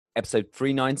Episode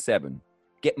 397,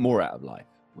 Get More Out of Life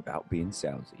Without Being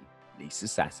Salesy, Lisa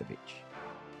Sasevich.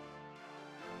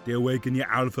 The Awaken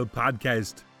Your Alpha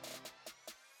podcast.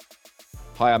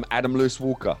 Hi, I'm Adam Lewis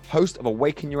Walker, host of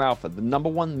Awaken Your Alpha, the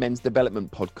 #1 men's development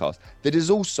podcast that is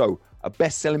also a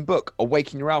best-selling book,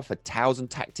 Awaken Your Alpha, Tales and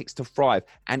Tactics to Thrive,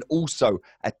 and also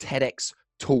a TEDx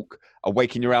talk,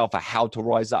 Awaken Your Alpha, How to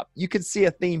Rise Up. You can see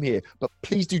a theme here, but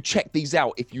please do check these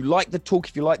out. If you like the talk,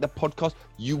 if you like the podcast,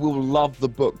 you will love the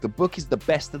book. The book is the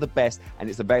best of the best, and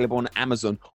it's available on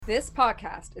Amazon. This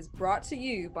podcast is brought to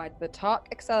you by the Talk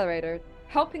Accelerator,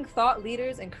 helping thought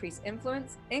leaders increase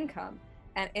influence, income,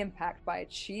 and impact by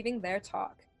achieving their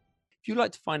talk. If you'd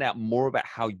like to find out more about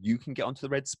how you can get onto the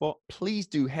red spot, please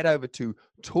do head over to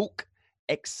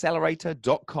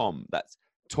talkaccelerator.com. That's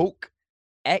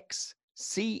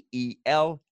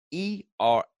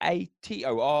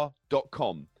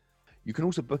talkaccelerator.com. You can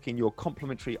also book in your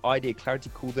complimentary idea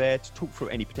clarity call there to talk through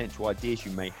any potential ideas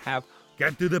you may have.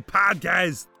 Get to the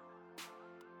podcast.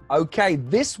 Okay,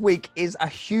 this week is a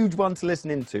huge one to listen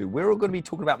into. We're all going to be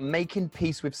talking about making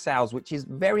peace with sales, which is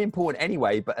very important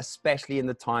anyway, but especially in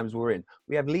the times we're in.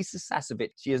 We have Lisa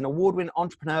Sasevich. She is an award-winning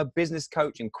entrepreneur, business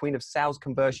coach, and queen of sales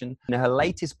conversion. And her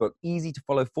latest book, Easy to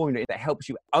Follow Formula, that helps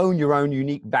you own your own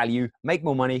unique value, make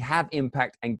more money, have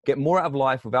impact, and get more out of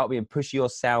life without being pushy or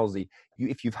salesy.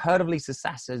 If you've heard of Lisa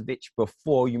Sasevich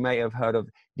before, you may have heard of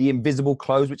The Invisible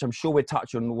Close, which I'm sure we'll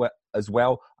touch on as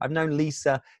well. I've known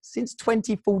Lisa since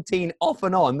 2014, off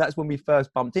and on. That's when we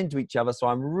first bumped into each other. So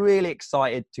I'm really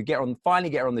excited to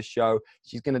finally get her on the show.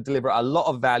 She's going to deliver a lot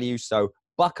of value. So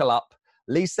buckle up.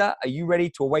 Lisa, are you ready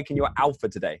to awaken your alpha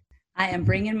today? I am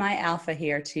bringing my alpha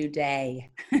here today.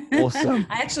 Awesome.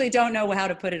 I actually don't know how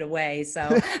to put it away. So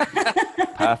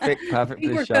perfect for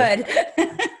the show. Good.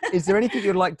 Is there anything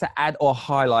you'd like to add or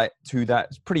highlight to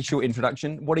that pretty short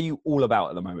introduction? What are you all about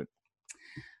at the moment?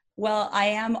 Well, I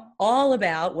am all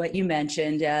about what you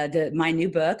mentioned, my new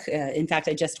book. In fact,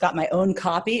 I just got my own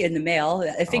copy in the mail.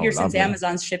 I figure since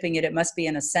Amazon's shipping it, it must be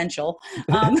an essential.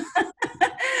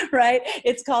 Right?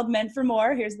 It's called Meant for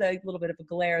More. Here's the little bit of a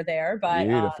glare there, but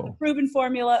the proven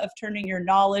formula of turning your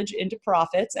knowledge into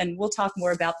profits. And we'll talk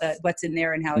more about what's in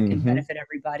there and how it can benefit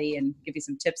everybody and give you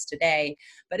some tips today.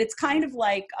 But it's kind of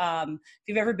like if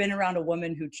you've ever been around a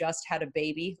woman who just had a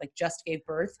baby, like just gave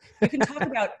birth, you can talk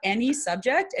about any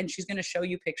subject and she's going to show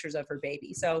you pictures of her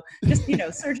baby. So just,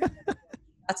 surgeon.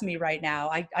 That's me right now.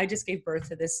 I just gave birth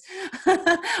to this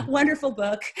wonderful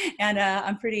book, and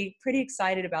I'm pretty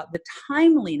excited about the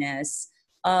timeliness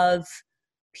of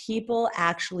people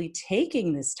actually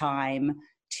taking this time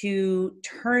to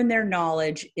turn their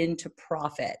knowledge into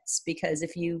profits. Because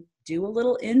if you do a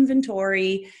little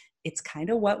inventory, it's kind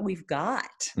of what we've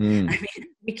got. I mean,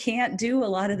 we can't do a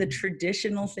lot of the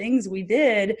traditional things we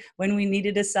did when we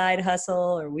needed a side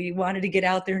hustle or we wanted to get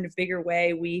out there in a bigger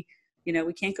way. We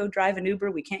can't go drive an Uber.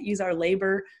 We can't use our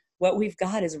labor. What we've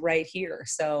got is right here.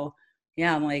 So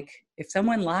yeah, I'm like, if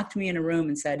someone locked me in a room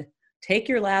and said, take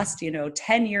your last,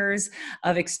 10 years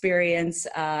of experience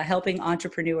helping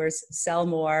entrepreneurs sell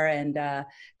more and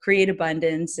create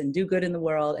abundance and do good in the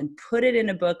world and put it in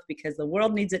a book because the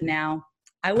world needs it now,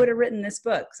 I would have written this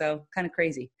book. So kind of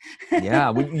crazy.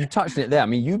 Yeah, well, you touched on it there. I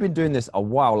mean, you've been doing this a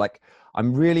while. Like,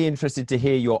 I'm really interested to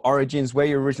hear your origins, where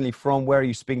you're originally from, where are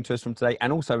you speaking to us from today?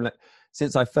 And also,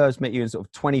 since I first met you in sort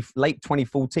of late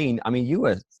 2014, I mean, you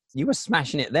were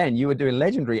smashing it then. You were doing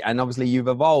legendary, and obviously you've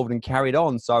evolved and carried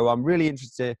on. So I'm really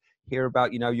interested to hear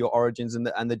about, your origins and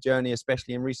the journey,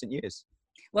 especially in recent years.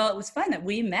 Well, it was fun that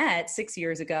we met 6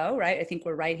 years ago, right? I think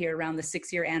we're right here around the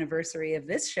 6-year anniversary of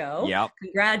this show. Yep.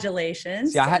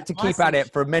 Congratulations. See, I had to keep at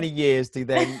it for many years to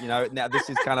then, now this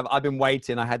is kind of, I've been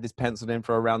waiting. I had this penciled in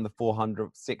for around the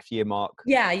 406th year mark.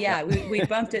 Yeah. We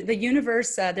bumped it. The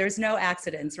universe, there's no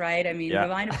accidents, right? I mean,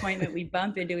 divine appointment, we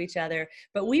bump into each other,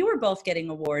 but we were both getting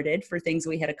awarded for things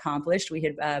we had accomplished. We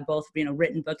had both,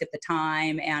 written book at the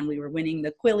time, and we were winning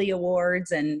the Quilly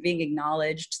Awards and being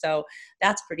acknowledged. So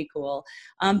that's pretty cool.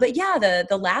 But yeah,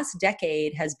 the last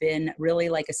decade has been really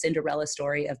like a Cinderella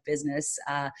story of business.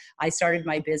 I started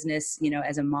my business,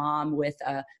 as a mom with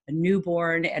a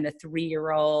newborn and a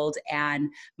 3-year-old, and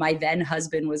my then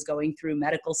husband was going through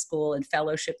medical school and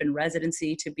fellowship and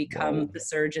residency to become the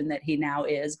surgeon that he now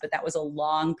is. But that was a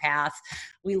long path.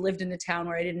 We lived in a town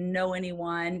where I didn't know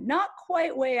anyone, not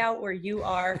quite way out where you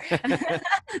are,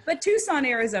 but Tucson,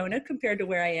 Arizona, compared to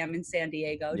where I am in San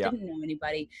Diego, didn't know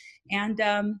anybody. And,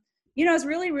 I was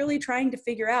really, really trying to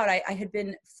figure out, I had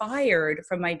been fired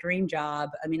from my dream job.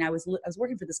 I mean, I was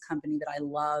working for this company that I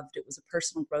loved. It was a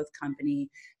personal growth company,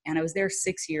 and I was there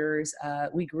 6 years.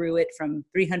 We grew it from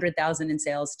 300,000 in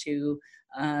sales to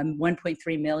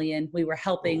 1.3 million. We were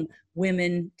helping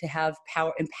women to have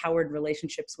empowered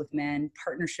relationships with men,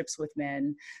 partnerships with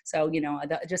men. So,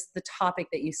 just the topic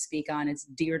that you speak on is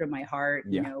dear to my heart,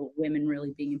 women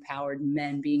really being empowered,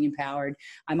 men being empowered.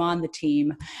 I'm on the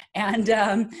team. And,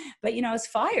 but, I was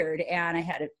fired and I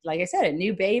had, like I said, a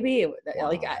new baby.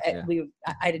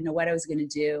 I didn't know what I was going to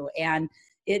do. And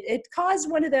it caused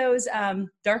one of those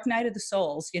dark night of the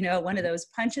souls, one of those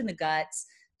punch in the guts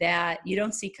that you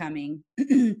don't see coming.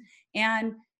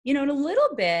 And, in a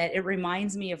little bit, it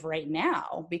reminds me of right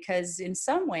now, because in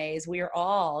some ways we are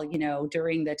all,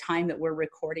 during the time that we're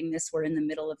recording this, we're in the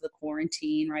middle of the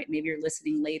quarantine, right? Maybe you're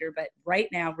listening later, but right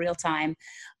now, real time,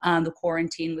 the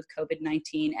quarantine with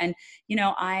COVID-19. And,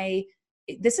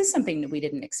 this is something that we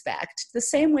didn't expect, the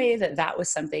same way that was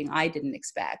something I didn't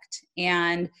expect.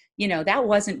 And, that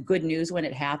wasn't good news when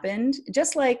it happened.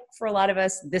 Just like for a lot of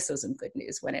us, this wasn't good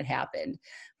news when it happened.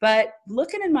 But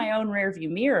looking in my own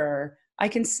rearview mirror, I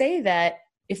can say that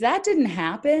if that didn't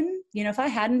happen, if I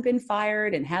hadn't been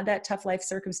fired and had that tough life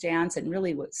circumstance and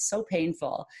really was so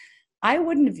painful, I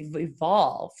wouldn't have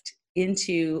evolved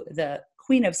into the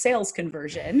queen of sales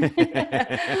conversion.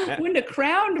 Wouldn't have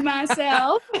crowned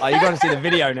myself. Oh, you're going to see the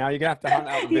video now. You're going to have to hunt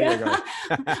out the video.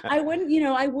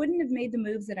 I wouldn't have made the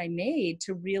moves that I made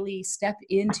to really step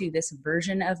into this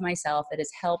version of myself that has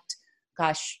helped,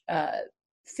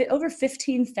 over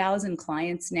 15,000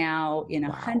 clients now in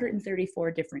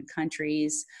 134 different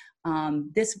countries.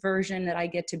 This version that I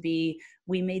get to be,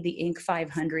 we made the Inc.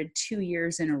 500 2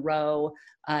 years in a row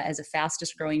as the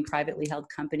fastest growing privately held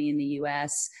company in the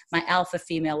US. My alpha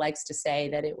female likes to say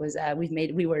that it was,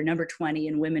 we were number 20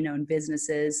 in women-owned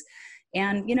businesses.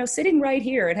 And, sitting right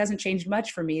here, it hasn't changed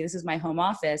much for me. This is my home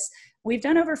office. We've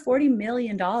done over $40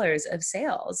 million of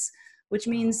sales, which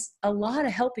means a lot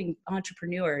of helping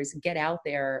entrepreneurs get out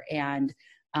there and,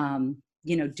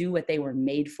 do what they were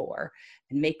made for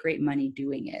and make great money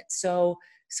doing it. So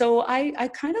I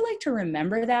kind of like to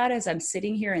remember that as I'm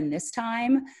sitting here in this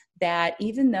time, that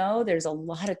even though there's a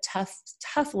lot of tough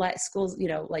schools,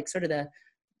 like sort of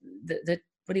the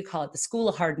what do you call it? The school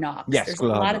of hard knocks. Yes, there's a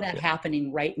lot of that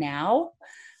happening right now.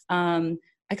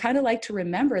 I kind of like to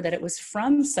remember that it was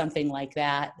from something like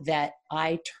that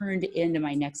I turned into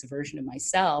my next version of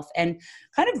myself, and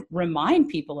kind of remind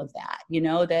people of that,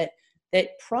 that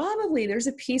probably there's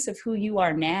a piece of who you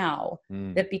are now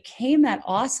that became that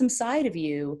awesome side of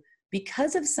you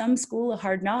because of some school of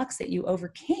hard knocks that you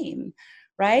overcame.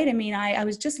 Right? I mean, I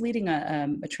was just leading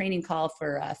a training call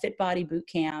for Fit Body Boot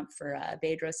Camp for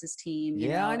Bedros's team.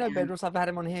 I know Bedros. I've had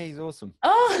him on here. He's awesome.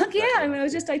 Oh, yeah. I mean, I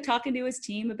was just talking to his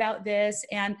team about this,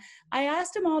 and I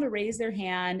asked them all to raise their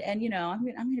hand. And, I'm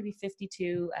going to be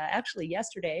 52, actually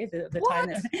yesterday, the time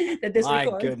that this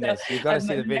records. My goodness. So, you've got to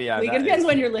see the video. It depends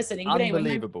when you're listening.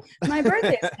 Unbelievable. But anyway, my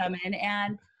birthday's coming,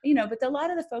 and, but a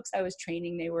lot of the folks I was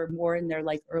training, they were more in their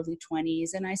early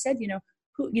 20s. And I said,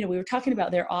 we were talking about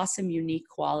their awesome, unique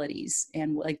qualities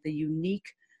and the unique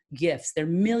gifts, their $1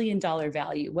 million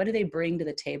value. What do they bring to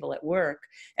the table at work?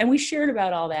 And we shared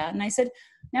about all that. And I said,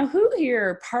 now who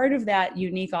here, part of that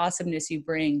unique awesomeness you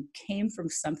bring came from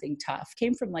something tough,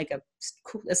 came from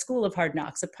a school of hard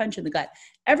knocks, a punch in the gut?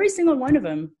 Every single one of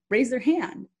them raised their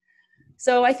hand.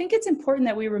 So I think it's important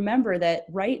that we remember that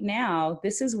right now,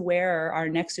 this is where our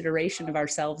next iteration of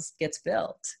ourselves gets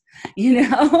built,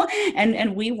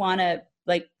 and we want to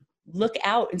look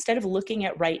out, instead of looking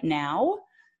at right now,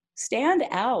 stand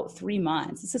out 3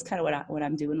 months. This is kind of what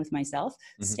I'm doing with myself.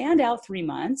 Mm-hmm. Stand out 3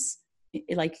 months,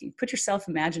 put yourself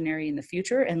imaginary in the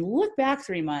future and look back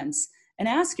 3 months and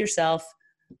ask yourself,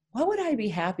 what would I be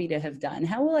happy to have done?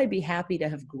 How will I be happy to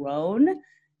have grown?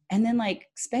 And then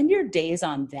spend your days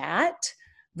on that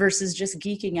versus just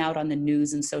geeking out on the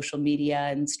news and social media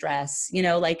and stress,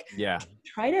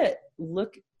 try to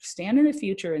stand in the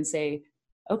future and say,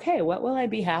 okay, what will I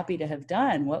be happy to have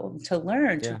done? To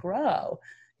learn, to grow?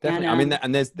 Definitely.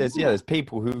 And, there's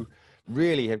people who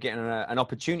really have getting an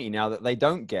opportunity now that they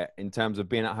don't get in terms of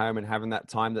being at home and having that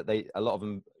time that a lot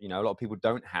of people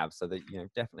don't have. So that,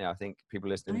 definitely, I think people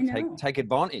listening take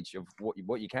advantage of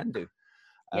what you can do.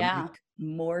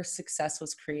 More success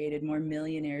was created, more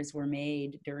millionaires were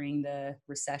made during the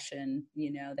recession,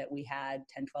 that we had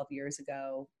 10, 12 years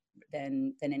ago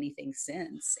than anything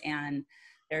since. And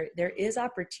there is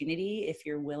opportunity if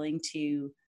you're willing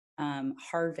to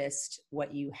harvest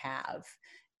what you have.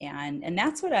 And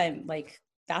that's what I'm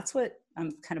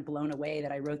kind of blown away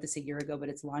that I wrote this a year ago, but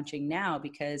it's launching now,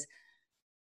 because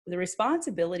the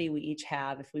responsibility we each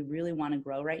have, if we really want to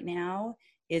grow right now,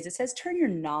 is it says, turn your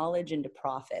knowledge into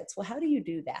profits. Well, how do you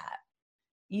do that?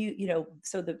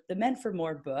 so the Meant for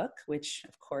More book, which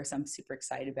of course I'm super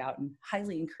excited about and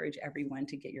highly encourage everyone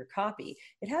to get your copy.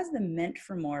 It has the Meant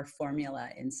for More formula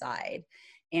inside.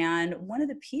 And one of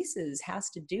the pieces has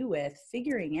to do with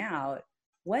figuring out,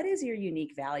 what is your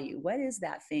unique value? What is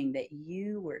that thing that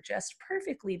you were just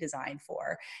perfectly designed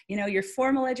for? Your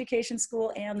formal education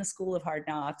school and the school of hard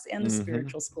knocks and the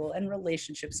spiritual school and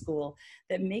relationship school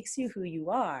that makes you who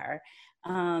you are,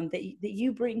 that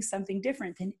you bring something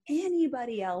different than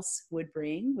anybody else would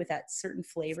bring with that certain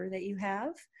flavor that you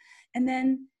have. And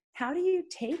then how do you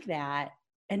take that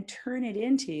and turn it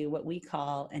into what we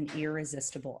call an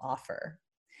irresistible offer?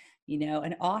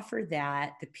 An offer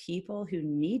that the people who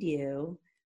need you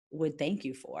would thank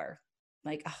you for.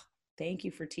 Like, oh, thank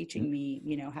you for teaching me,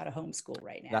 how to homeschool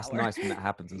right now. That's nice when that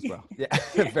happens as well. Yeah,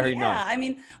 very nice. I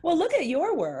mean, well, look at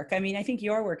your work. I mean, I think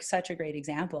your work's such a great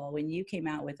example. When you came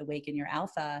out with Awaken Your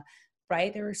Alpha,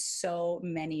 right? There were so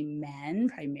many men,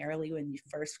 primarily when you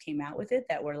first came out with it,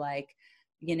 that were like,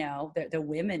 the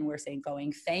women were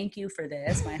going, thank you for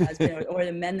this. My husband, or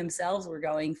the men themselves were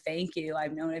going, thank you.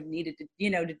 I've known I've needed to,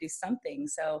 to do something.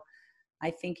 So I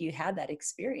think you had that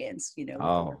experience, with the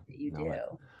work that you do.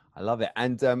 I love it.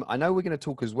 And I know we're going to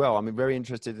talk as well. I'm very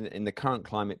interested in the current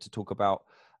climate to talk about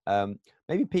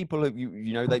maybe people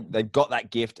who, they've got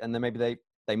that gift and then maybe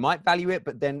they might value it,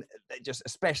 but then they just,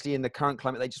 especially in the current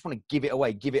climate, they just want to give it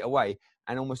away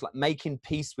and almost like making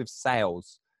peace with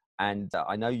sales. And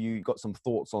I know you got some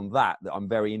thoughts on that I'm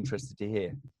very interested to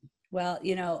hear. Well,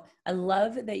 I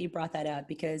love that you brought that up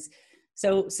because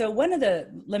so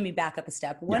let me back up a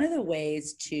step. One of the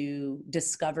ways to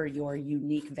discover your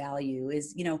unique value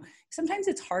is, sometimes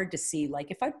it's hard to see.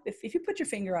 Like if you put your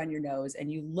finger on your nose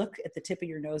and you look at the tip of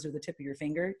your nose or the tip of your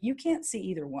finger, you can't see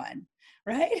either one,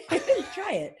 right?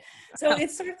 Try it. So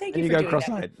it's sort of, thank you for doing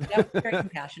cross-eyed. that. Yep, very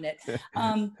compassionate.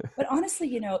 But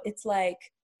honestly, it's like,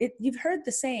 you've heard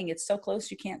the saying, it's so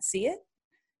close you can't see it.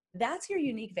 That's your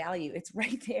unique value. It's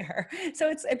right there.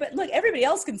 So but look, everybody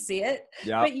else can see it,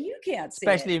 but you can't see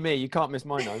Especially it. me. You can't miss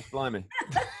my nose. Blimey.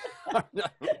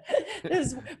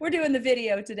 We're doing the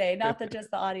video today, not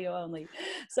just the audio only.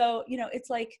 So, it's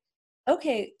like,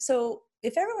 okay, so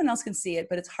if everyone else can see it,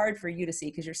 but it's hard for you to see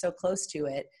because you're so close to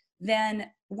it,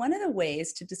 then one of the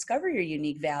ways to discover your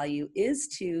unique value is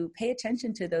to pay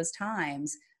attention to those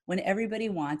times when everybody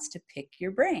wants to pick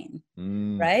your brain,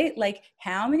 right? Like,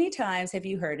 how many times have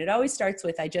you heard, it always starts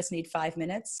with, I just need 5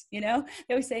 minutes, they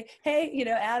always say, hey,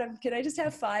 Adam, can I just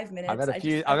have 5 minutes? I've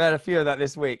had a few of that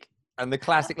this week. And the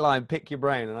classic line, pick your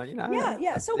brain. And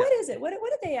Yeah. So what is it? What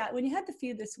did they add when you had the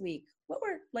few this week? What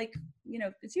were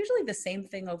it's usually the same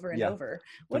thing over and over.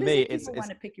 What is it people want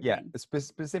to pick your brain?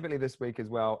 Specifically this week as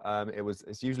well.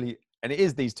 It's usually, and it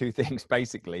is these two things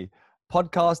basically,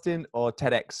 podcasting or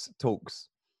TEDx talks.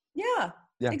 Yeah,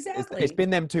 exactly. It's been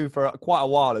them two for quite a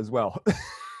while as well.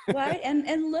 Right.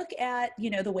 And look at,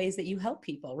 the ways that you help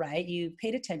people, right? You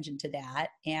paid attention to that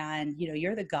and,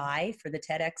 you're the guy for the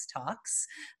TEDx talks.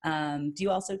 Do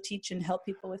you also teach and help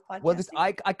people with podcasting?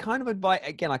 Well, I kind of advise,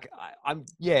 again, I'm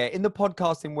in the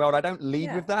podcasting world, I don't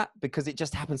lead with that because it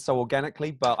just happens so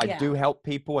organically, but I do help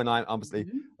people. And I obviously,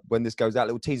 when this goes out,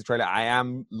 little teaser trailer, I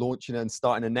am launching and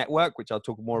starting a network, which I'll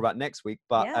talk more about next week.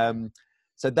 But,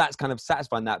 so that's kind of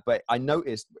satisfying that. But I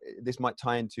noticed this might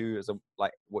tie into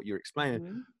like what you're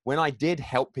explaining. When I did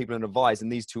help people and advise in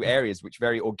these two areas, which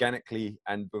very organically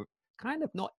and kind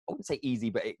of not, I wouldn't say easy,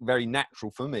 but very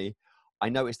natural for me, I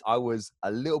noticed I was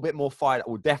a little bit more fired up,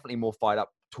 or definitely more fired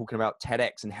up talking about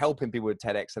TEDx and helping people with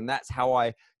TEDx. And that's how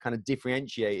I kind of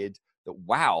differentiated that,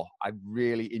 wow, I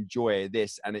really enjoy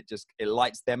this. And it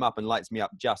lights them up and lights me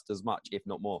up just as much, if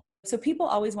not more. So people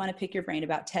always want to pick your brain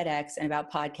about TEDx and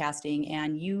about podcasting,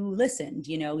 and you listened,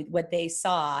 what they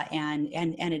saw, and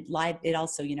it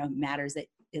also, matters that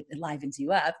it livens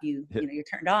you up. You're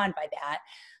turned on by that.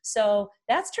 So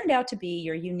that's turned out to be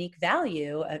your unique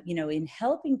value, in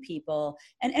helping people.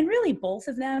 And really both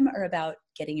of them are about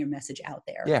getting your message out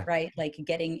there, right? Like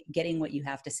getting what you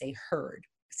have to say heard.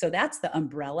 So that's the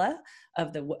umbrella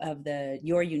of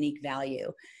your unique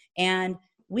value. And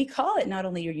we call it not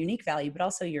only your unique value, but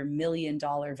also your $1 million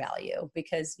value,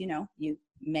 because,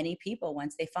 many people,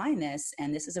 once they find this,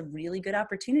 and this is a really good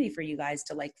opportunity for you guys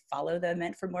to follow the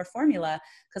Meant for More formula,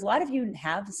 because a lot of you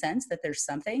have the sense that there's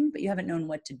something, but you haven't known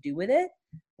what to do with it.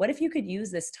 What if you could use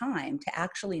this time to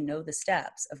actually know the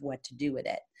steps of what to do with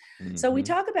it? So we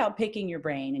talk about picking your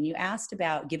brain, and you asked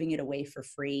about giving it away for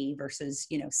free versus,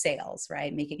 sales,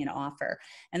 right? Making an offer.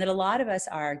 And that a lot of us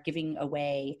are giving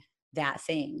away that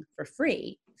thing for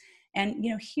free. And,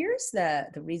 here's the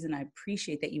reason I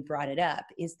appreciate that you brought it up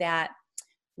is that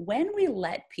when we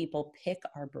let people pick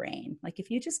our brain, like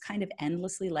if you just kind of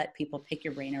endlessly let people pick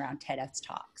your brain around TEDx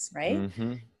talks, right?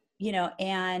 Mm-hmm.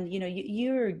 And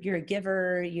you're a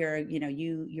giver,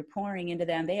 you're pouring into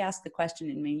them. They ask the question,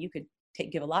 and I mean, you could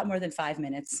give a lot more than 5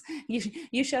 minutes.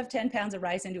 You shove 10 pounds of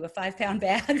rice into a 5-pound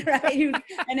bag, right?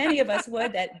 And any of us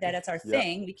would, that's our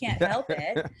thing. We can't help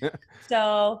it.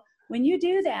 So when you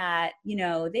do that,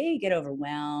 they get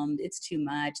overwhelmed. It's too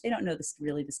much. They don't know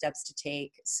really the steps to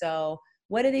take. So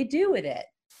what do they do with it?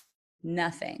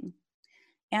 Nothing.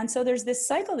 And so there's this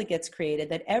cycle that gets created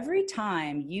that every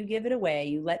time you give it away,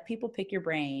 you let people pick your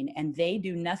brain and they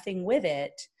do nothing with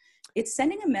it, it's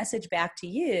sending a message back to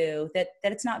you that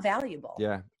it's not valuable.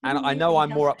 Yeah. And I know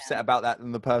I'm more upset about that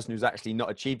than the person who's actually not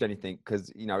achieved anything, because,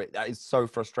 that is so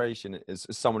frustration as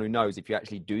someone who knows if you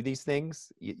actually do these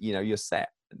things, you're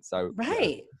set. And so,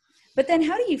 right. Yeah. But then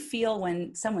how do you feel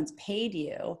when someone's paid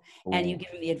you and you give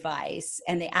them the advice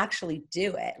and they actually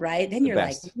do it, right? Then you're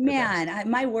like, man,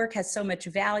 my work has so much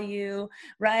value,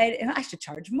 right? And I should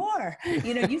charge more.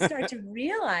 You start to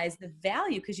realize the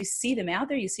value because you see them out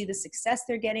there, you see the success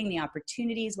they're getting, the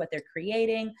opportunities, what they're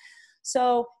creating.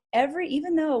 So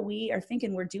even though we are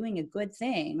thinking we're doing a good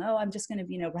thing, I'm just going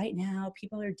to, right now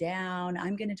people are down,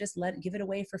 I'm going to just give it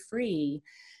away for free,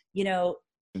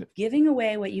 giving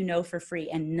away what for free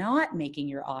and not making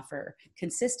your offer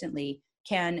consistently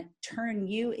can turn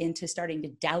you into starting to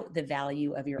doubt the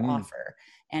value of your offer.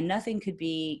 And nothing could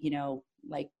be,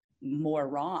 more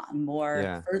wrong,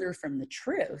 further from the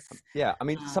truth. Yeah. I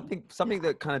mean, something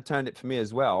that kind of turned it for me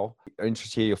as well. I'm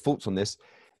interested to hear your thoughts on this.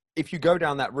 If you go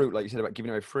down that route, like you said about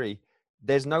giving away free,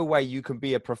 there's no way you can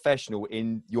be a professional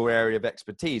in your area of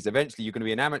expertise. Eventually you're going to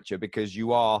be an amateur because you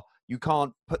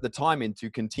can't put the time in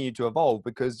to continue to evolve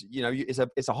because,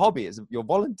 it's a hobby. You're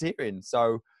volunteering.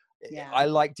 So I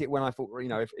liked it when I thought,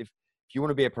 if you want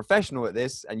to be a professional at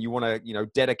this and you want to,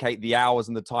 dedicate the hours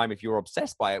and the time, if you're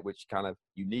obsessed by it, which kind of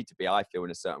you need to be, I feel, in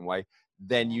a certain way,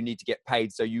 then you need to get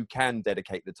paid so you can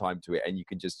dedicate the time to it and you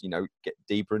can just, get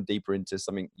deeper and deeper into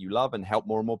something you love and help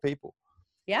more and more people.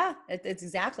 Yeah, it's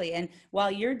exactly. And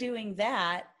while you're doing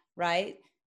that, right,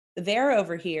 they're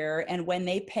over here. And when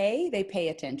they pay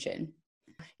attention.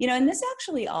 And this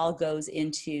actually all goes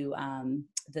into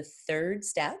the third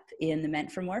step in the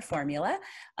Meant for More formula,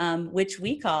 which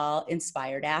we call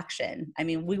inspired action. I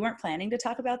mean, we weren't planning to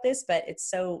talk about this, but it's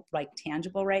so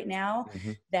tangible right now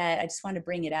that I just want to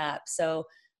bring it up. So,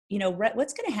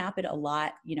 what's going to happen a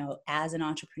lot, as an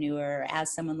entrepreneur,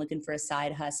 as someone looking for a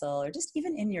side hustle, or just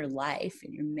even in your life,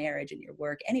 in your marriage, in your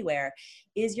work, anywhere,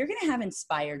 is you're going to have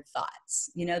inspired thoughts.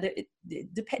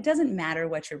 It doesn't matter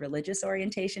what your religious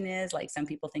orientation is. Like some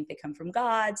people think they come from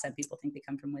God, some people think they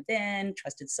come from within,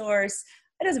 trusted source.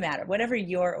 It doesn't matter. Whatever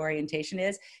your orientation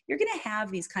is, you're going to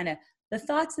have these kind of the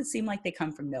thoughts that seem like they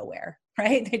come from nowhere,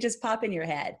 right? They just pop in your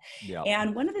head. Yep.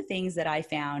 And one of the things that I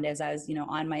found as I was,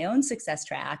 on my own success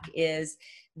track is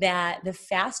that the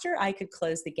faster I could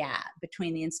close the gap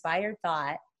between the inspired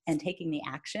thought and taking the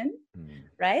action,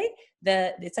 right?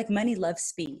 It's like money loves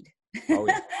speed. Oh,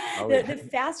 yeah. The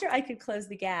faster I could close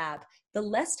the gap, the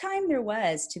less time there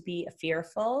was to be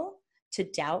fearful, to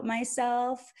doubt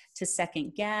myself, to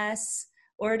second guess,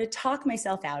 or to talk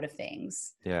myself out of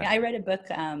things. Yeah. I read a book,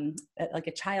 like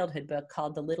a childhood book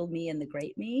called The Little Me and the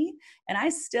Great Me. And I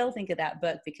still think of that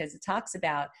book because it talks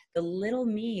about the little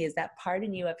me is that part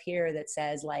in you up here that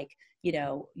says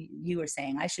you were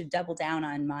saying, I should double down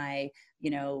on my,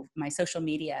 my social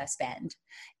media spend.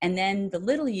 And then the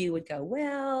little you would go,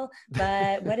 well,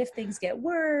 but what if things get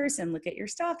worse and look at your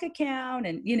stock account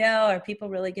and, are people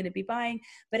really going to be buying?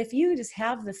 But if you just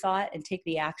have the thought and take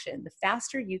the action, the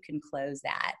faster you can close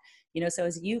that. So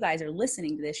as you guys are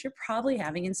listening to this, you're probably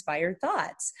having inspired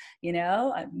thoughts,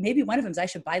 maybe one of them is I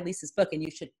should buy Lisa's book, and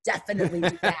you should definitely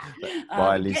do that.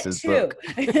 Buy Lisa's book.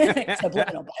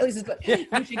 Subliminal, buy Lisa's book. You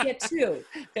should get two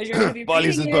because you're going to be buy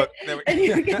Lisa's book. And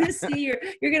you're going to see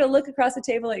you're going to look across the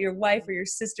table at your wife or your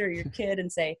sister or your kid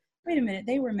and say, wait a minute,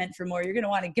 they were meant for more. You're going to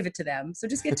want to give it to them. So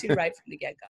just get two right from the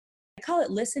get-go. I call it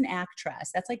listen, act,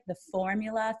 trust. That's like the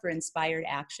formula for inspired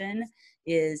action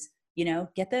is,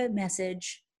 get the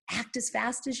message, act as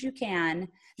fast as you can.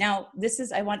 Now, there's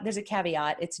a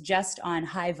caveat. It's just on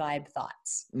high vibe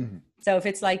thoughts. Mm-hmm. So if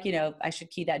it's like, I should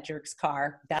key that jerk's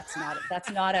car, that's not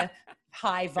a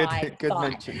high vibe good thought,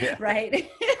 mention, yeah. Right?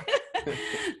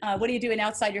 What are you doing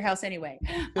outside your house anyway?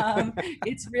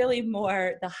 It's really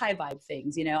more the high vibe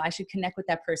things. I should connect with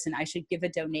that person. I should give a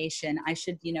donation. I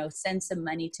should, send some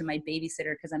money to my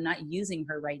babysitter because I'm not using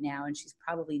her right now and she's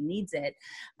probably needs it.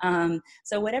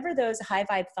 So whatever those high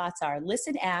vibe thoughts are,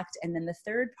 listen, act. And then the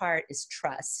third part is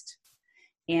trust.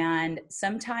 And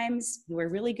sometimes we're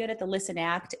really good at the listen,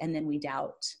 act, and then we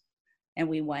doubt and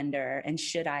we wonder, and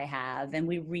should I have, and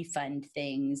we refund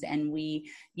things, and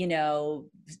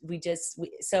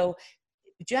so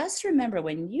just remember,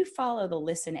 when you follow the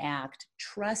listen, act,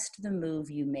 trust the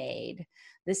move you made.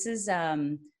 This is,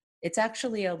 it's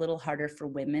actually a little harder for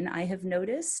women, I have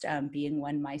noticed, being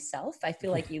one myself. I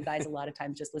feel like you guys a lot of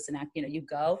times just listen, act, you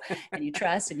go and you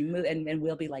trust and you move, and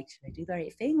we'll be like, should I do the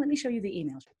right thing? Let me show you the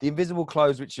email. The invisible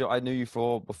close, which I knew you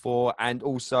for before, and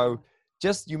also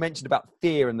just you mentioned about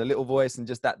fear and the little voice, and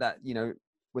just that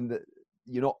when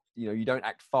you don't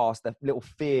act fast, the little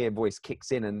fear voice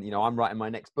kicks in. And I'm writing my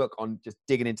next book on just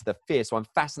digging into the fear, so I'm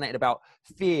fascinated about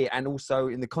fear, and also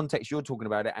in the context you're talking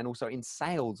about it, and also in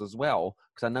sales as well,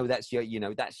 because I know that's your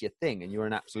that's your thing, and you're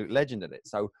an absolute legend at it.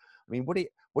 So I mean, what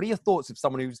are your thoughts of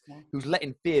someone who's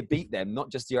letting fear beat them, not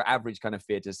just your average kind of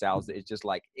fear to sales, that it's just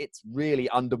like it's really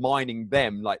undermining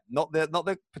them, like not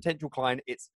the potential client,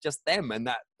 it's just them and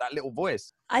that little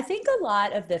voice? I think a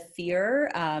lot of the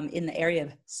fear in the area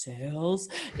of sales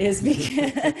is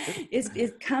because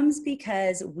it comes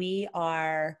because we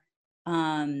are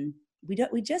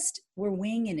we're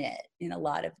winging it in a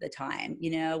lot of the time,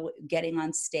 getting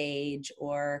on stage,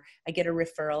 or I get a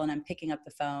referral and I'm picking up the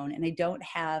phone and I don't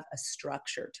have a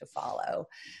structure to follow.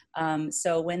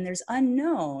 So when there's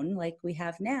unknown, like we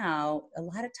have now, a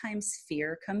lot of times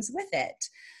fear comes with it.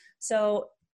 So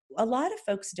a lot of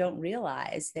folks don't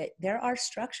realize that there are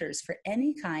structures for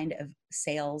any kind of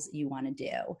sales you want to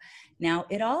do. Now,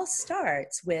 it all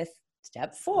starts with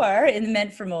step 4 in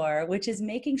Meant for More, which is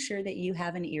making sure that you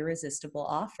have an irresistible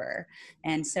offer.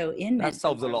 And so that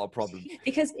solves a lot of problems.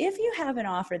 Because if you have an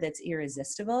offer that's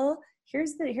irresistible,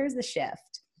 here's the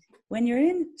shift. When you're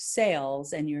in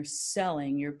sales and you're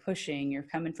selling, you're pushing, you're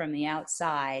coming from the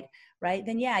outside, right?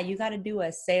 Then you got to do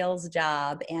a sales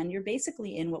job, and you're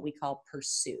basically in what we call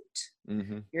pursuit.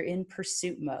 Mm-hmm. You're in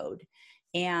pursuit mode.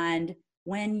 And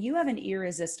when you have an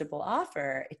irresistible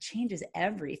offer, it changes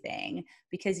everything,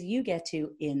 because you get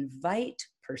to invite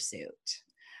pursuit,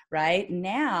 right?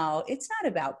 Now, it's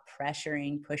not about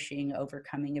pressuring, pushing,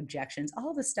 overcoming objections,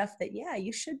 all the stuff that,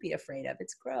 you should be afraid of.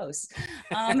 It's gross.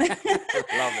 Love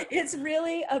it. It's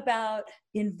really about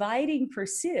inviting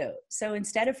pursuit. So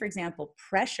instead of, for example,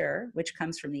 pressure, which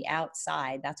comes from the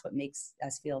outside, that's what makes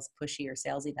us feel pushy or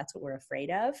salesy. That's what we're afraid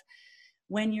of.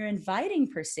 When you're inviting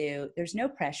pursuit, there's no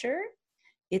pressure.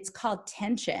 It's called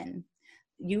tension.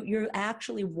 You're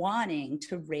actually wanting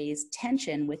to raise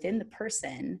tension within the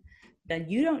person. Then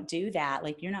you don't do that.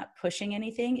 Like, you're not pushing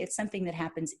anything. It's something that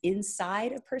happens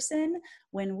inside a person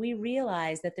when we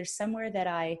realize that there's somewhere that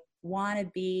I want to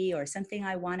be, or something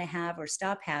I want to have or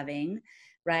stop having,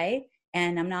 right?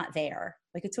 And I'm not there.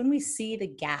 Like, it's when we see the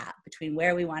gap between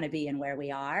where we want to be and where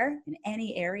we are in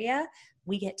any area,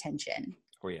 we get tension.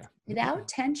 Oh, yeah. Without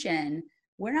tension,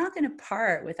 we're not going to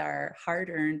part with our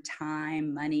hard-earned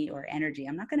time, money, or energy.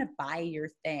 I'm not going to buy your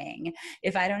thing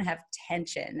if I don't have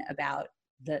tension about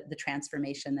the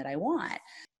transformation that I want.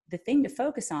 The thing to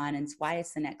focus on, and it's why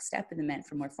it's the next step in the Meant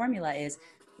for More formula, is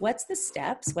what's the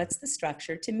steps, what's the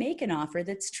structure to make an offer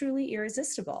that's truly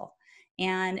irresistible?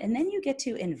 And then you get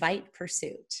to invite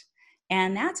pursuit.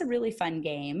 And that's a really fun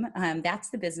game.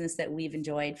 That's the business that we've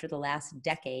enjoyed for the last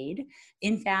decade.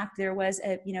 In fact, there was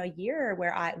a year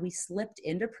where we slipped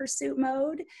into pursuit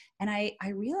mode, and I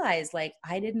realized, like,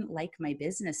 I didn't like my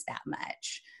business that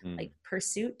much. Like,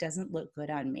 pursuit doesn't look good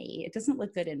on me. It doesn't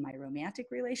look good in my romantic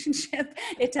relationship.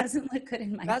 It doesn't look good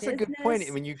in my business. That's a good point.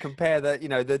 When you compare that,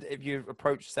 that if you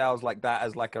approach sales like that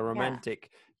as like a romantic,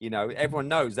 everyone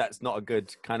knows that's not a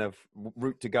good kind of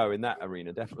route to go in that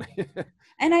arena, definitely.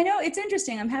 And I know it's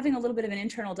interesting. I'm having a little bit of an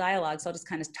internal dialogue, so I'll just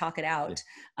kind of talk it out.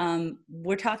 Yeah.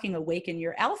 We're talking awaken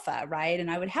your alpha, right? And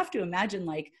I would have to imagine,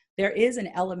 like, there is an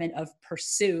element of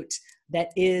pursuit that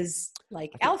is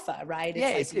like alpha, right?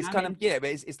 It's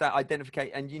that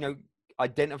identification, and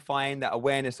identifying that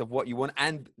awareness of what you want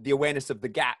and the awareness of the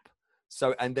gap.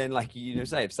 So, and then, like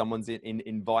say, if someone's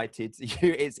invited,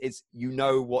 it's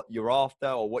what you're after,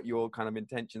 or what your kind of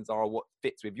intentions are, or what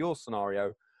fits with your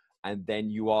scenario, and then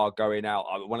you are going out.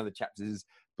 One of the chapters is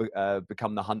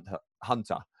become the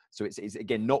hunter. So it's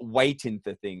again not waiting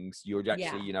for things. You're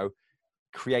actually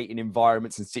creating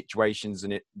environments and situations,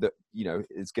 and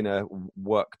it's going to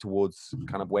work towards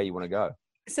kind of where you want to go.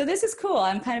 So this is cool.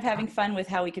 I'm kind of having fun with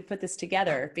how we could put this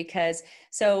together, because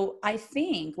so I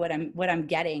think what I'm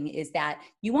getting is that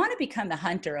you want to become the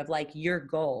hunter of, like, your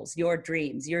goals, your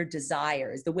dreams, your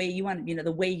desires, the way you want,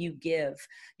 the way you give,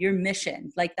 your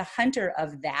mission, like the hunter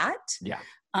of that. Yeah.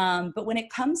 But when it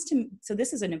comes to, so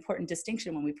this is an important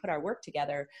distinction when we put our work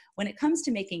together, when it comes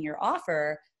to making your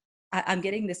offer, I'm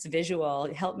getting this visual.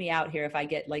 Help me out here if I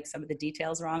get like some of the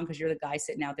details wrong, because you're the guy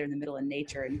sitting out there in the middle of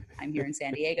nature and I'm here in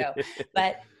San Diego.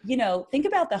 But, think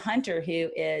about the hunter who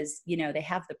is, they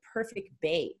have the perfect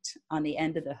bait on the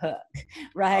end of the hook,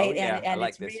 right? Oh, yeah, and like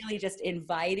it's this. really just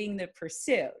inviting the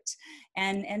pursuit.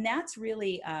 And that's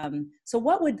really, so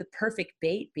what would the perfect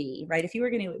bait be, right? If you were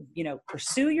going to,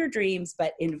 pursue your dreams,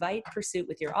 but invite pursuit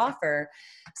with your offer.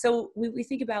 So we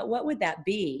think about what would that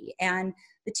be? And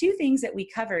the two things that we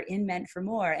cover in Meant for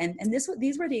More, and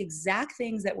these were the exact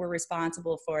things that were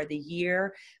responsible for the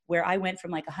year where I went from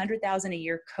like 100,000 a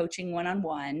year coaching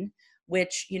one-on-one,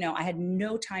 which, I had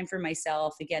no time for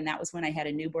myself. Again, that was when I had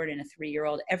a newborn and a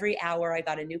 3-year-old. Every hour I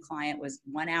got a new client was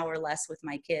 1 hour less with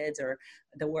my kids, or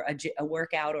a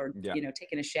workout, or,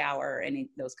 taking a shower, or any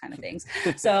those kind of things.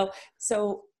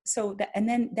 And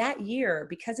then that year,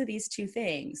 because of these two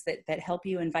things that help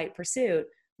you invite pursuit,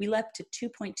 we leapt to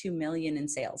 2.2 million in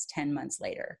sales 10 months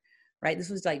later, right? This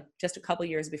was like just a couple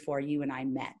years before you and I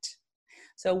met.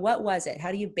 So what was it?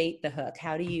 How do you bait the hook?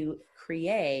 How do you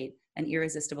create an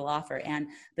irresistible offer? And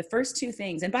the first two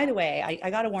things, and by the way, I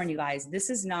got to warn you guys,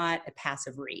 this is not a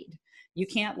passive read. You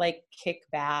can't like kick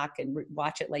back and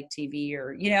watch it like TV,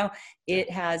 or, it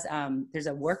has, there's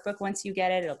a workbook. Once you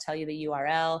get it, it'll tell you the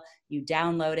URL, you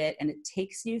download it, and it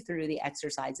takes you through the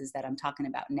exercises that I'm talking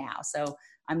about now. So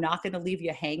I'm not going to leave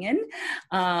you hanging.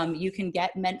 You can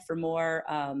get Meant for More,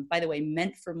 by the way,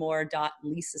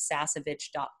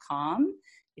 meantformore.lisasasevich.com.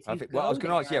 Perfect. Well, I was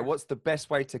going to ask, what's the best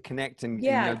way to connect and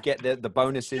get the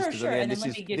bonuses? Sure. Again,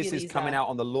 this is coming out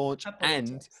on the launch,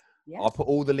 and I'll put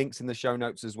all the links in the show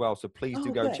notes as well. So please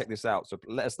do go check this out. So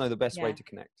let us know the best way to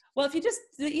connect. Well, the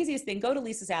easiest thing, go to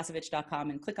lisasasevich.com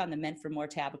and click on the Meant for More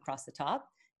tab across the top.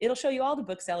 It'll show you all the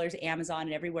booksellers, Amazon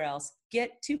and everywhere else.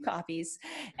 Get 2 copies.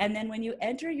 And then when you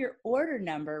enter your order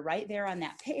number right there on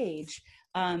that page,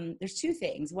 there's 2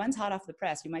 things. One's hot off the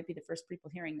press. You might be the first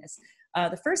people hearing this.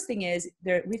 The first thing is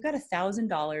we've got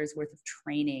 $1,000 worth of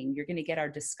training. You're going to get our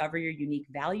Discover Your Unique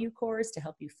Value course to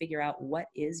help you figure out what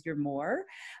is your more.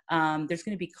 There's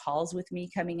going to be calls with me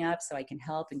coming up so I can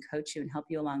help and coach you and help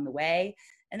you along the way.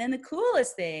 And then the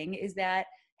coolest thing is that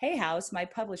Hay House, my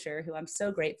publisher, who I'm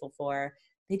so grateful for,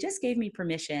 they just gave me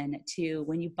permission to,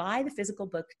 when you buy the physical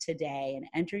book today and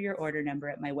enter your order number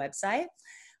at my website,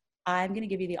 I'm going to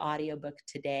give you the audiobook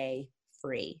today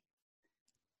free.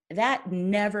 That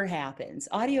never happens.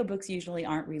 Audiobooks usually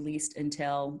aren't released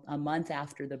until a month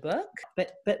after the book.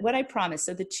 But what I promise,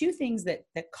 so the 2 things that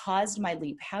caused my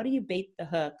leap, how do you bait the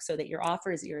hook so that your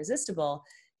offer is irresistible?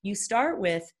 You start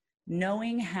with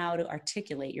knowing how to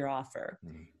articulate your offer.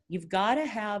 You've got to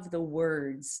have the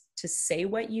words to say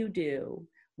what you do.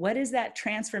 What is that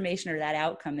transformation or that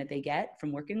outcome that they get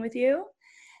from working with you?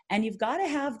 And you've got to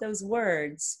have those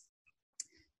words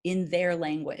in their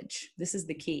language. This is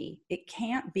the key. It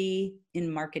can't be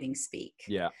in marketing speak.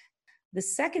 Yeah. The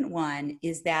second one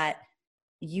is that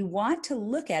you want to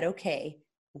look at, okay,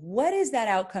 what is that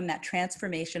outcome, that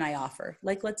transformation I offer?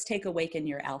 Like, let's take Awaken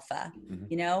Your Alpha,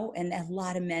 and a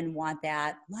lot of men want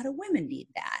that. A lot of women need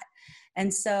that.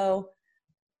 And so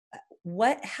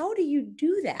how do you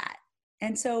do that?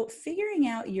 And so figuring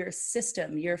out your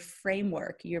system, your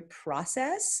framework, your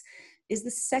process is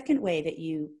the second way that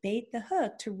you bait the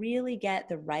hook to really get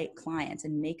the right clients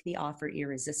and make the offer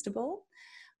irresistible.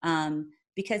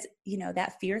 Because,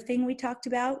 that fear thing we talked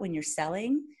about when you're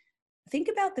selling, think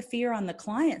about the fear on the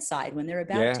client side when they're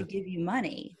about to give you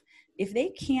money. If they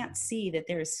can't see that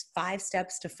there's 5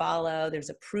 steps to follow, there's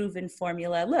a proven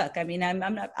formula. Look, I mean,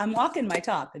 I'm walking my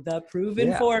talk, the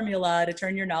proven formula to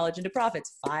turn your knowledge into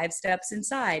profits, 5 steps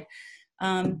inside.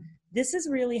 This is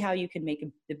really how you can make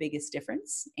the biggest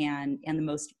difference and the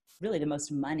most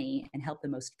money and help the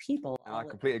most people. I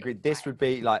completely agree. This would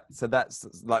be that's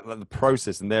like the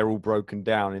process, and they're all broken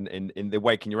down in the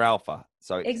Awaken Your Alpha.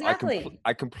 So exactly,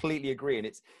 I completely agree, and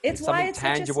it's why something it's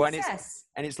tangible, such a success.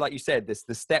 and it's like you said, the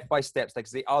step by steps. They can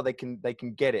see, they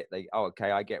can get it. Okay,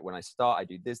 I get when I start, I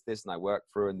do this, and I work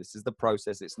through, and this is the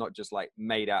process. It's not just like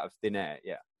made out of thin air.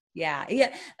 Yeah.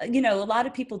 A lot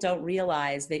of people don't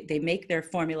realize they make their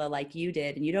formula like you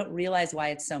did, and you don't realize why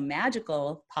it's so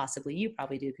magical. Possibly you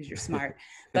probably do because you're smart,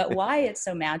 but why it's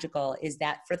so magical is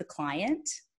that for the client,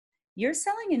 you're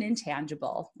selling an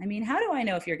intangible. I mean, how do I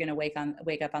know if you're going to wake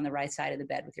up on the right side of the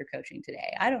bed with your coaching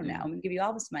today? I don't know. I'm going to give you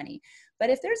all this money. But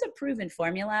if there's a proven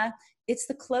formula, it's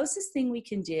the closest thing we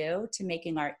can do to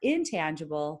making our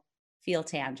intangible feel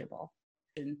tangible.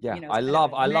 And, I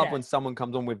love when someone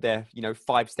comes on with their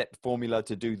 5-step formula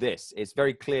to do this. It's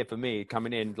very clear for me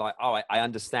coming in like, I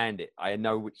understand it. I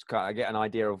know I get an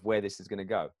idea of where this is going to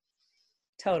go.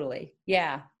 Totally.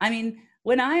 Yeah. I mean,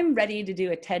 when I'm ready to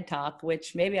do a TED Talk,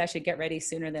 which maybe I should get ready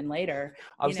sooner than later.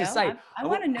 I was just saying, I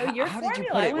want to know your formula.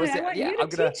 I want you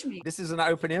to teach me. This is an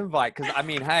open invite because I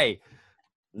mean, hey,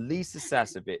 Lisa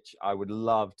Sasevich, I would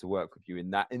love to work with you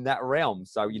in that realm.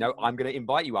 So, I'm going to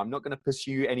invite you. I'm not going to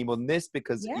pursue you any more than this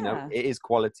because, it is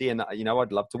quality and,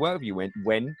 I'd love to work with you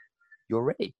when you're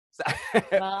ready. So,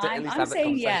 well, I'm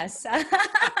saying yes.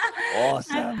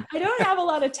 Awesome. I don't have a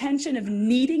lot of tension of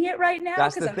needing it right now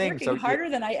because I'm working harder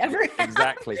than I ever have.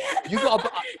 Exactly. You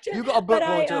got a book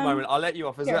launch at the moment. I'll let you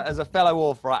off. As a fellow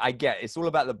author, I get it's all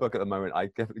about the book at the moment.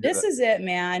 This is it,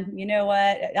 man. You know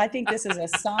what? I think this is a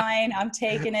sign. I'm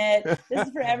taking it. This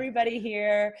is for everybody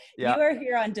here. Yeah. You are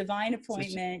here on divine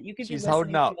appointment. You could be listening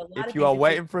holding up. To a lot if you are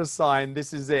waiting for a sign,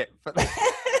 this is it.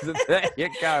 There you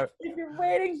go. If you're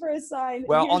waiting for a sign.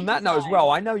 Well, on that note as well,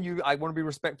 I know I want to be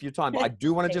respectful of your time, but I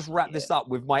do want to just wrap this up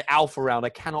with my alpha round. I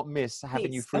cannot miss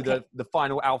having you through the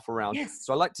final alpha round. Yes.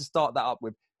 So I'd like to start that up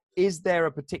with, is there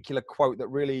a particular quote that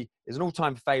really is an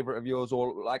all-time favorite of yours,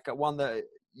 or like one that,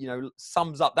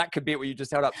 sums up? That could be what you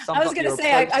just held up. I was going to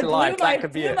say, I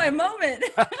blew my moment.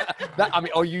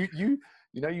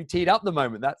 You teed up the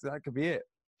moment. That could be it.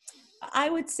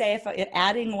 I would say, if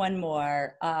adding one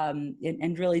more,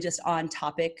 and really just on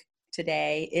topic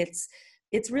today,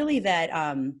 it's really that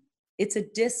it's a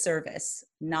disservice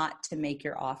not to make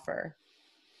your offer.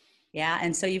 Yeah.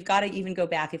 And so you've got to even go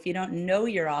back. If you don't know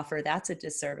your offer, that's a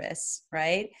disservice,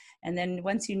 right? And then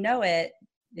once you know it,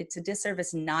 it's a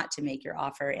disservice not to make your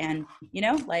offer. And,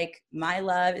 like my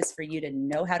love is for you to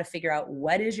know how to figure out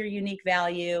what is your unique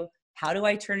value, how do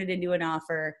I turn it into an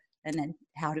offer, and then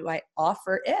how do I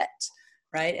offer it,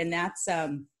 right? And that's,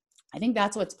 I think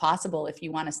that's what's possible if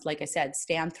you want to, like I said,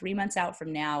 stand 3 months out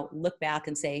from now, look back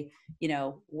and say,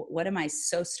 what am I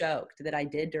so stoked that I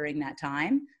did during that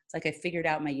time? It's like I figured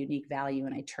out my unique value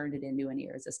and I turned it into an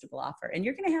irresistible offer. And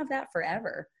you're going to have that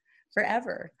forever.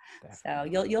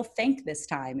 Definitely. So you'll thank this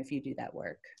time if you do that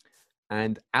work.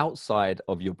 And outside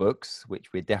of your books,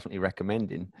 which we're definitely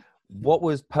recommending, what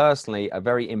was personally a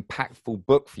very impactful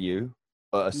book for you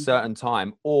at a certain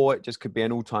time, or it just could be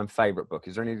an all-time favorite book?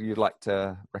 Is there anything you'd like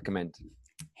to recommend?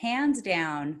 Hands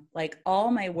down, like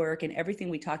all my work and everything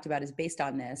we talked about is based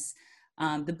on this.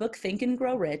 The book Think and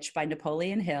Grow Rich by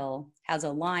Napoleon Hill has a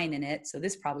line in it. So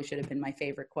this probably should have been my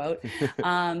favorite quote.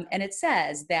 And it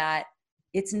says that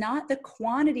it's not the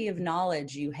quantity of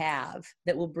knowledge you have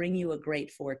that will bring you a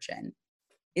great fortune.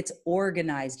 It's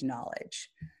organized knowledge.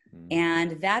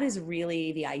 And that is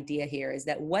really the idea here, is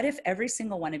that what if every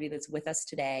single one of you that's with us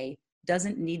today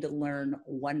doesn't need to learn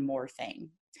one more thing?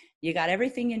 You got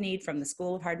everything you need from the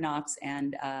School of Hard Knocks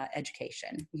and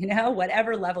education,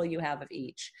 whatever level you have of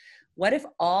each. What if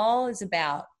all is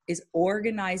about is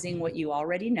organizing what you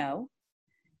already know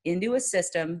into a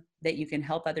system that you can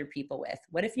help other people with?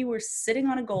 What if you were sitting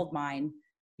on a gold mine,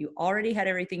 you already had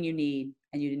everything you need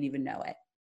and you didn't even know it?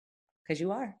 Because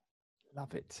you are.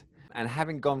 Love it. And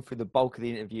having gone through the bulk of the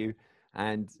interview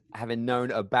and having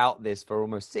known about this for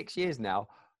almost 6 years now,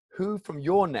 who from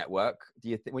your network do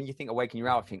you when you think Awaken Your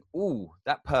Alpha, think, ooh,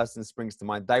 that person springs to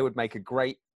mind, they would make a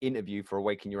great interview for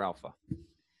Awaken Your Alpha?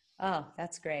 Oh,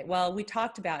 that's great. Well, we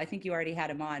talked about, I think you already had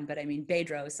him on, but I mean,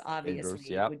 Bedros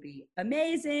obviously would be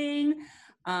amazing.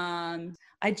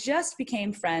 I just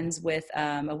became friends with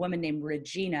a woman named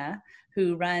Regina,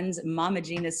 who runs Mama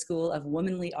Gina's School of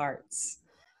Womanly Arts.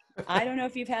 I don't know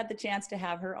if you've had the chance to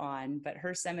have her on, but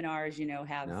her seminars,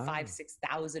 have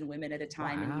 5,000-6,000 women at a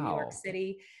time in New York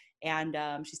City. And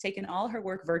she's taken all her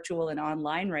work virtual and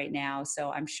online right now.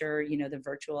 So I'm sure, the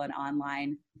virtual and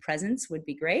online presence would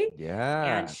be great.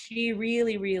 Yeah. And she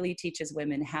really, really teaches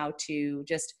women how to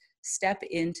just step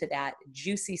into that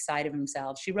juicy side of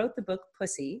themselves. She wrote the book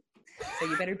Pussy. So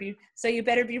you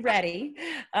better be ready.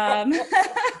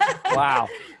 Wow.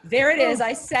 There it is.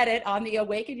 I said it on the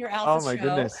Awaken Your Alpha show. Oh my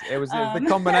goodness. It was the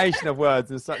combination of words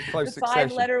in such close succession.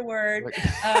 5-letter word.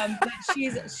 But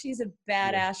she's a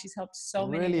badass. She's helped so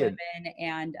many women.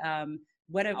 And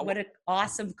what an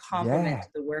awesome compliment to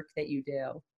the work that you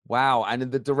do. Wow. And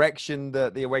in the direction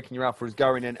that the Awaken Your Alpha is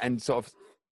going and sort of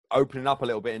opening up a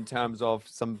little bit in terms of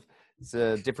some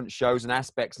different shows and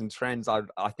aspects and trends, I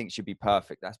think should be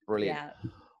perfect. That's brilliant. Yeah.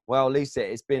 Well, Lisa,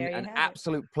 it's been an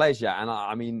absolute pleasure. And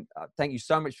I mean, thank you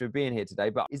so much for being here today.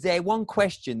 But is there one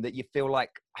question that you feel like,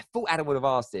 I thought Adam would have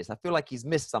asked this, I feel like he's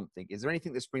missed something? Is there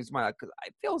anything that springs to mind? Because I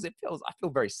feel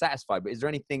very satisfied, but is there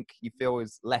anything you feel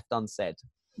is left unsaid?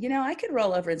 I could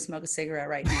roll over and smoke a cigarette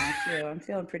right now too. I'm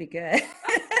feeling pretty good.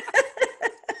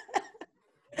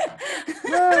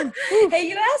 Hey,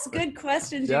 you ask good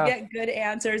questions, you get good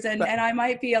answers, and I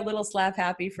might be a little slap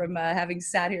happy from having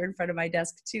sat here in front of my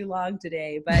desk too long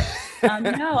today. But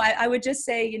no, I would just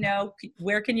say, you know,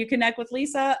 where can you connect with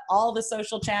Lisa? All the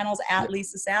social channels at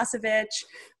Lisa Sasevich.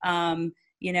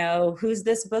 You know, who's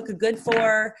this book good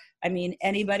for? I mean,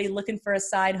 anybody looking for a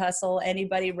side hustle,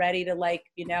 anybody ready to, like,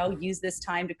 you know, use this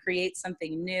time to create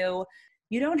something new.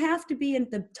 You don't have to be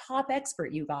the top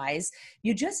expert, you guys.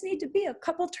 You just need to be a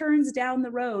couple turns down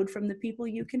the road from the people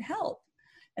you can help.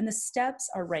 And the steps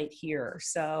are right here.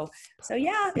 So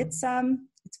yeah, it's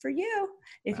for you.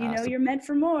 If you know you're meant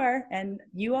for more, and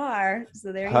you are.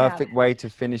 So there you have it. Perfect way to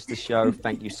finish the show.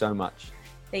 Thank you so much.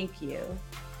 Thank you.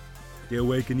 The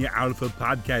Awaken Your Alpha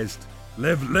podcast.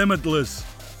 Live limitless.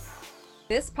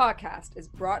 This podcast is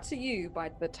brought to you by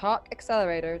the Talk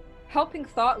Accelerator, helping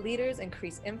thought leaders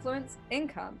increase influence,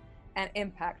 income, and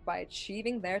impact by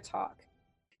achieving their talk.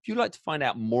 If you'd like to find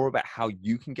out more about how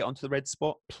you can get onto the red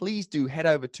spot, please do head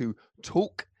over to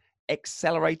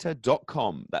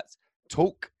talkaccelerator.com. That's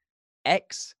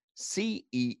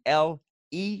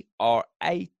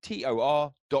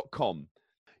talkaccelerator.com.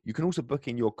 You can also book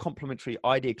in your complimentary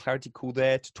idea clarity call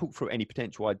there to talk through any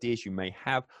potential ideas you may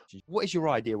have. What is your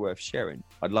idea worth sharing?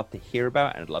 I'd love to hear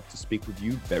about it, and I'd love to speak with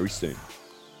you very soon.